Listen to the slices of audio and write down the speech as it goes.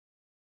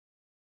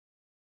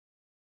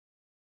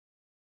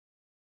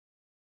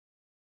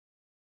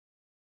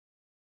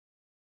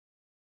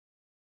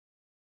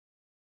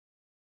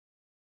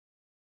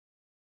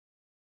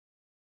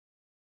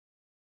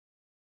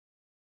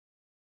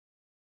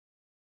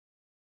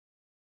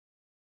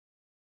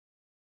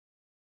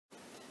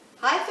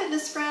Hi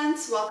fitness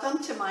friends,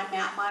 welcome to my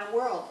Mat My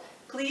World.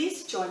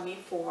 Please join me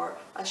for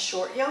a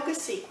short yoga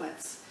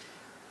sequence.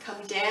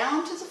 Come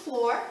down to the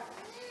floor.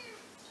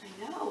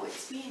 I know,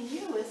 it's being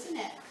you, isn't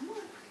it? Come on,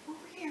 over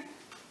here.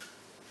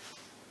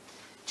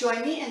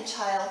 Join me in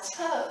child's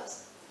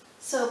pose.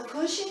 So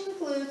pushing the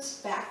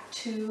glutes back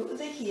to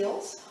the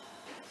heels.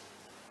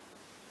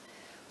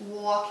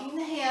 Walking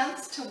the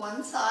hands to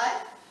one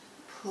side.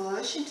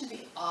 Push into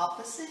the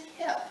opposite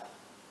hip.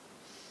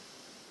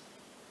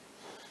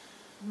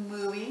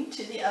 Moving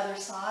to the other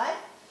side.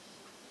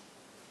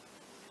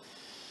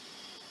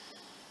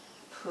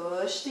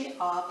 Push the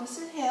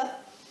opposite hip.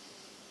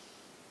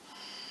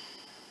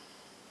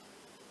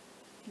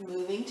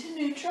 Moving to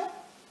neutral.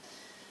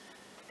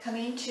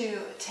 Coming to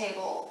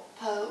table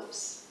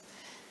pose.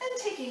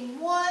 And taking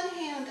one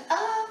hand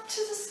up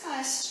to the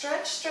sky.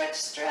 Stretch, stretch,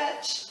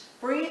 stretch.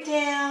 Bring it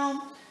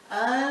down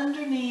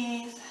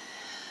underneath.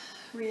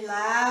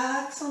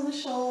 Relax on the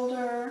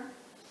shoulder.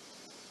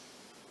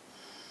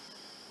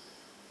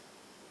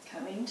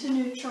 Coming to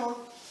neutral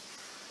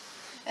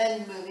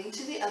and moving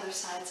to the other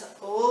side. So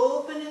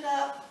open it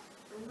up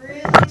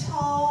really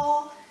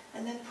tall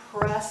and then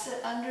press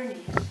it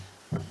underneath.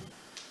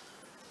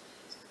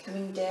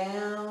 Coming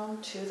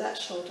down to that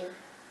shoulder.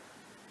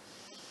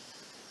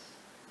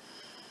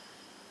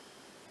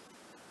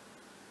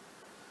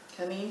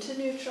 Coming to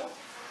neutral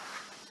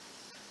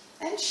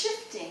and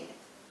shifting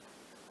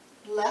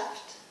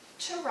left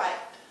to right.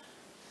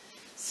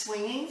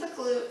 Swinging the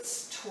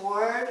glutes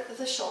toward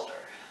the shoulder.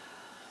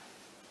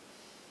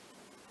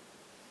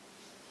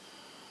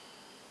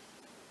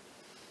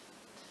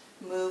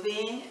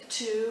 Moving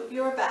to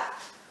your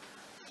back.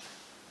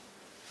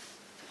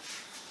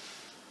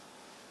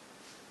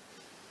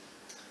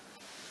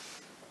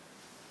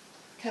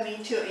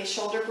 Coming to a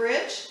shoulder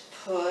bridge,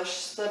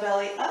 push the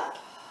belly up.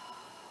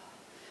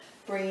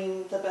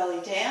 Bring the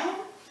belly down.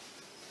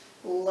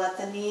 Let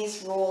the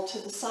knees roll to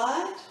the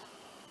side.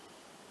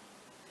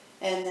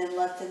 And then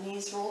let the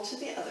knees roll to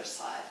the other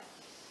side.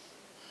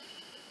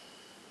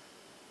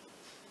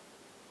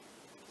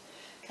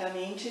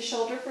 Coming to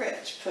shoulder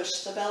bridge, push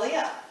the belly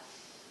up.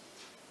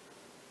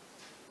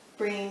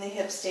 Bringing the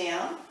hips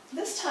down,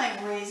 this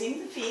time raising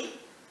the feet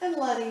and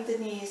letting the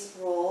knees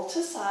roll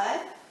to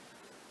side.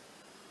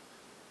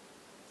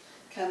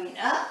 Coming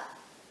up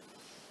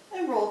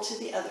and roll to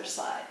the other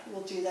side.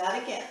 We'll do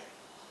that again.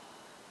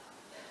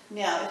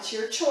 Now it's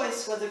your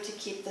choice whether to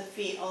keep the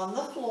feet on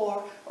the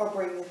floor or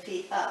bring the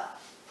feet up.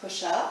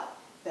 Push up,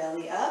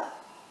 belly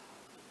up.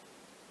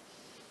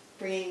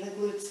 Bringing the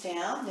glutes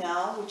down.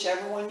 Now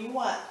whichever one you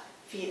want.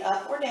 Feet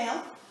up or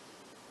down.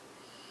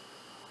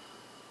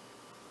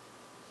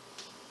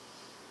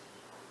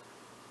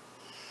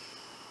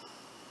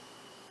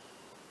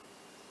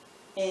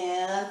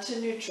 And to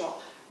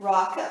neutral.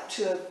 Rock up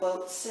to a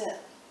boat sit.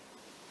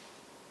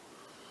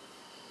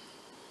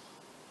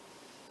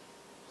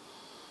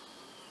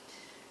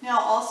 Now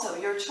also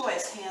your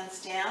choice,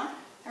 hands down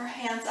or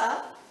hands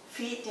up,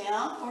 feet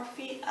down or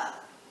feet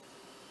up.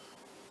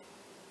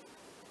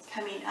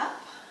 Coming up,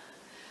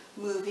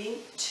 moving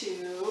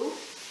to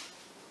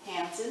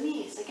hands and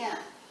knees again.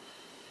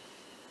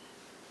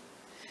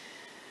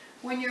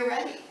 When you're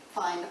ready,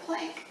 find a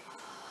plank.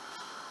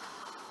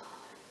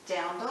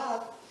 Down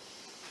dog.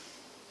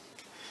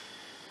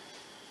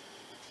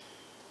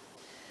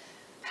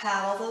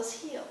 Paddle those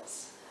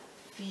heels.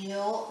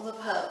 Feel the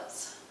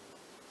pose.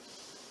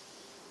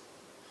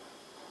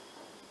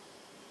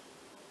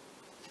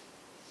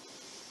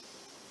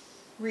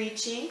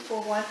 Reaching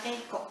for one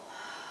ankle.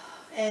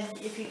 And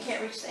if you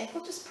can't reach the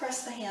ankle, just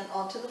press the hand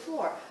onto the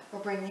floor or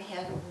bring the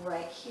hand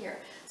right here.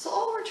 So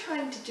all we're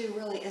trying to do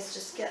really is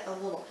just get a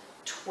little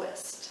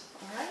twist,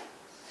 all right?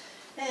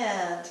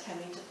 And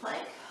coming to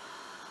plank,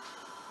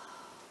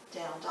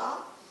 down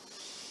dog,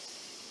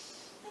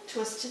 and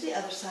twist to the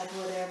other side,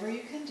 whatever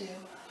you can do.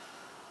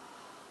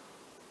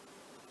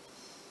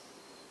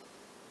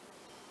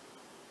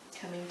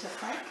 Coming to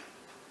plank,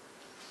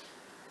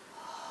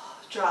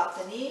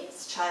 drop the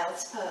knees,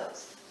 child's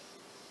pose.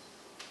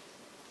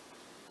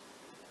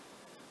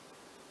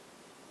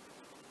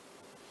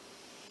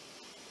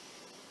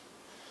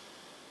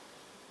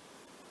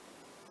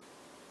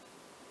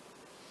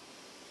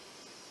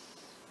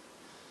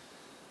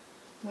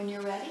 When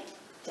you're ready,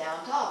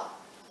 down dog.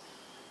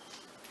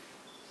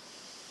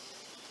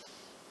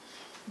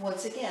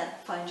 Once again,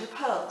 find your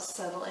pose,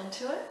 settle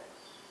into it.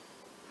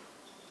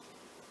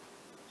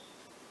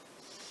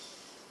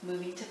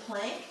 Moving to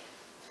plank.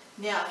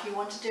 Now, if you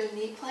want to do a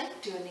knee plank,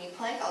 do a knee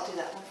plank. I'll do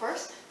that one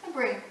first. And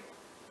bring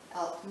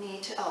knee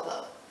to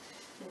elbow,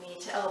 and knee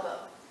to elbow.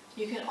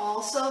 You can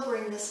also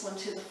bring this one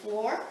to the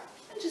floor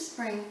and just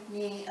bring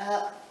knee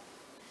up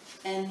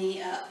and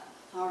knee up.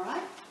 All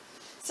right?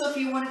 So if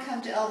you want to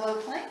come to elbow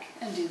plank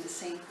and do the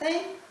same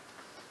thing,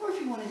 or if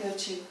you want to go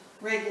to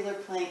regular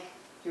plank,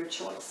 your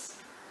choice.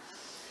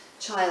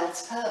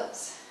 Child's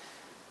pose.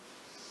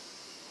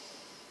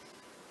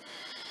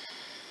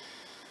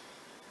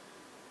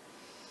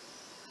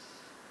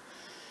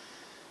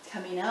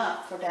 Coming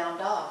up for down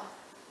dog.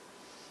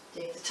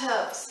 Dig the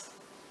toes.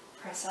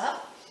 Press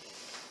up.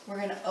 We're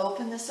going to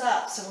open this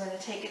up. So we're going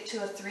to take it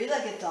to a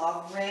three-legged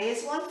dog.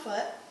 Raise one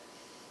foot.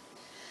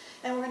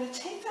 And we're going to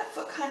take that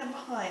foot kind of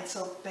behind.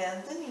 So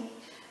bend the knee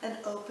and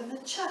open the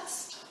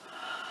chest.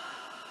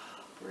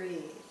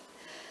 Breathe.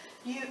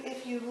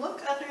 If you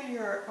look under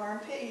your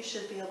armpit, you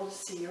should be able to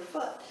see your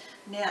foot.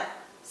 Now,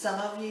 some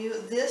of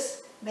you,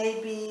 this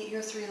may be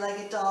your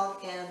three-legged dog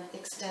and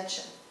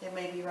extension. It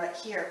may be right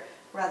here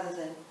rather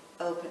than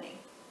opening.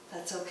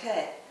 That's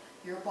okay.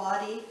 Your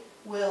body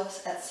will,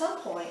 at some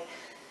point,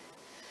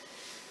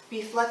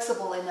 be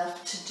flexible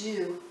enough to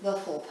do the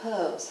full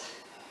pose.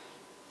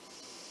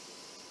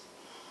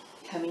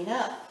 Coming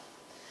up,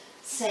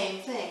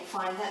 same thing.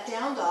 Find that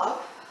down dog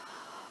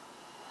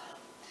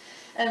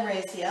and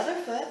raise the other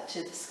foot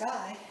to the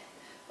sky.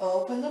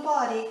 Open the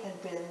body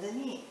and bend the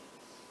knee.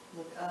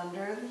 Look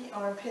under the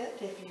armpit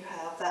if you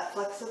have that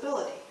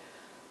flexibility.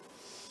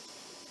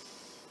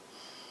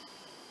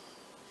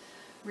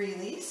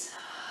 Release.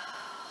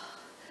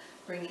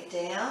 Bring it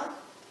down.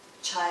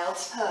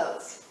 Child's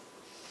pose.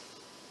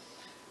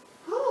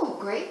 Ooh,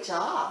 great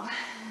job.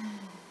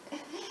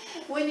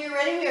 When you're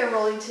ready, we are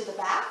rolling to the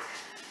back.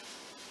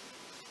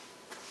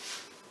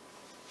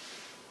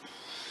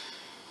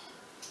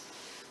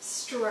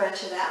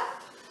 Stretch it out.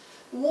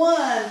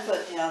 One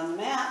foot down the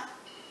mat.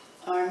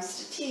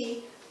 Arms to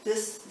T.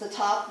 The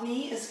top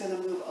knee is going to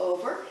move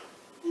over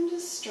and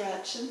just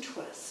stretch and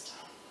twist.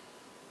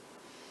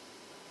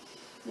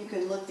 You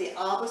can look the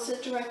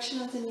opposite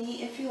direction of the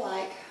knee if you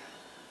like.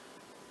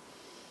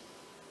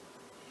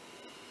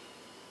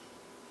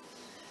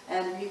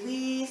 And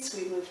release,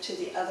 we move to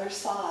the other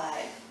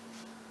side.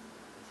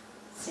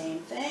 Same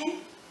thing.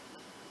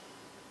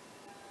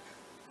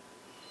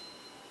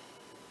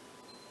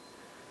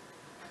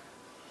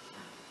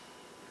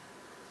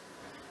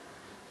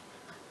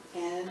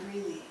 And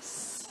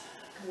release.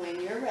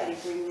 When you're ready,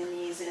 bring the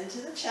knees into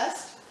the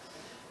chest,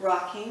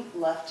 rocking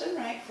left and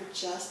right for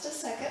just a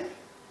second.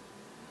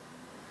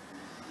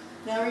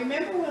 Now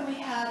remember when we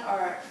had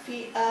our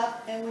feet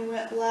up and we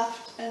went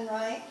left and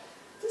right?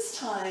 This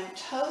time,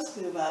 toes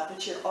move up,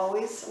 but you're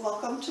always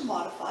welcome to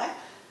modify.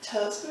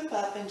 Toes move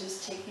up and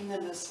just taking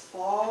them as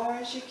far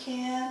as you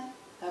can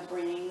and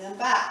bringing them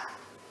back.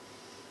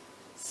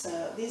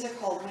 So these are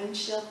called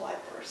windshield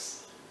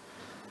wipers.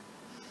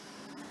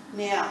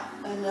 Now,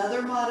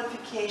 another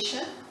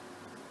modification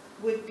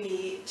would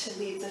be to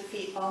leave the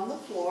feet on the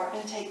floor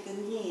and take the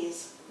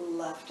knees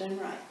left and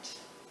right.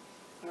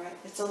 All right,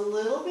 it's a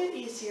little bit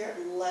easier,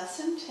 less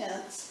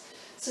intense.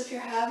 So if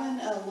you're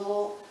having a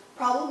little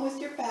problem with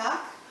your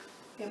back,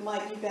 it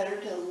might be better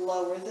to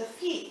lower the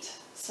feet.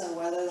 So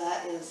whether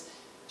that is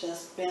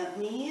just bent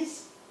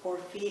knees or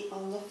feet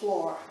on the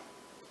floor.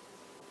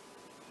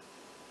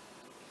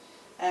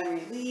 And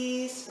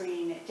release,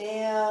 bringing it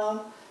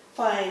down.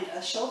 Find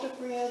a shoulder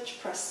bridge,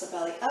 press the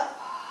belly up,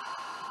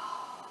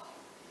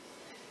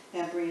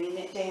 and bringing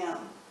it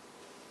down.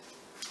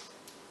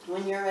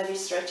 When you're ready,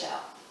 stretch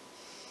out.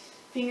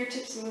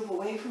 Fingertips move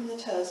away from the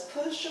toes.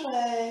 Push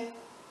away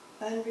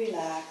and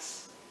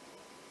relax.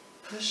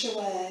 Push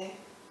away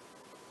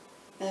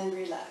and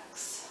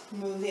relax.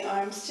 Move the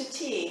arms to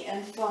T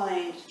and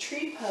find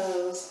tree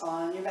pose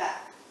on your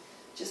back.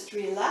 Just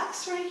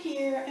relax right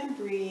here and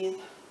breathe.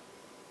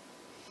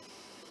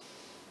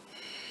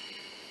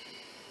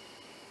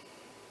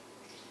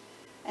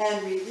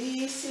 And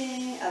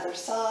releasing, other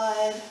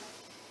side.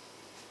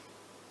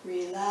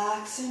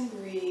 Relax and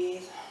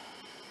breathe.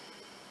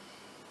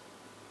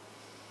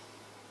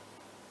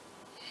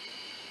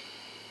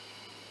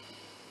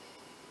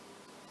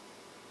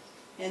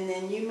 And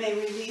then you may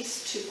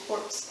release to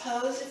corpse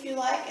pose if you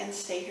like and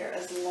stay here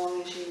as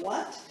long as you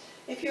want.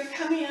 If you're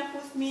coming up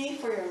with me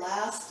for your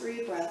last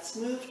 3 breaths,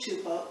 move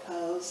to boat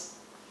pose.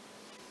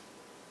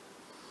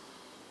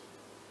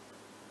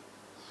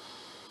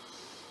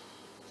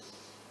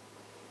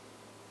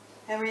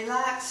 And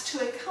relax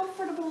to a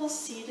comfortable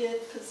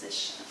seated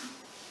position.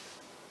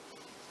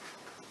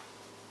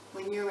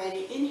 When you're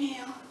ready,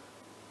 inhale.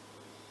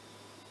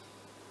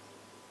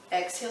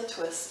 Exhale,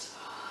 twist.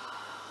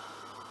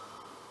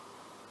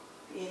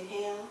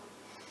 Inhale.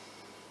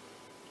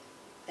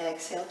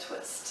 Exhale,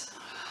 twist.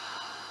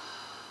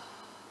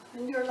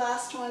 And your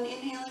last one,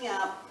 inhaling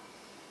out.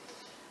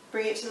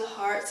 Bring it to the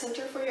heart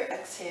center for your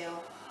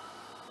exhale.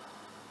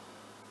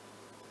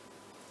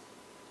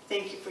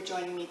 Thank you for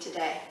joining me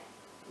today.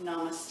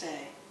 Namaste.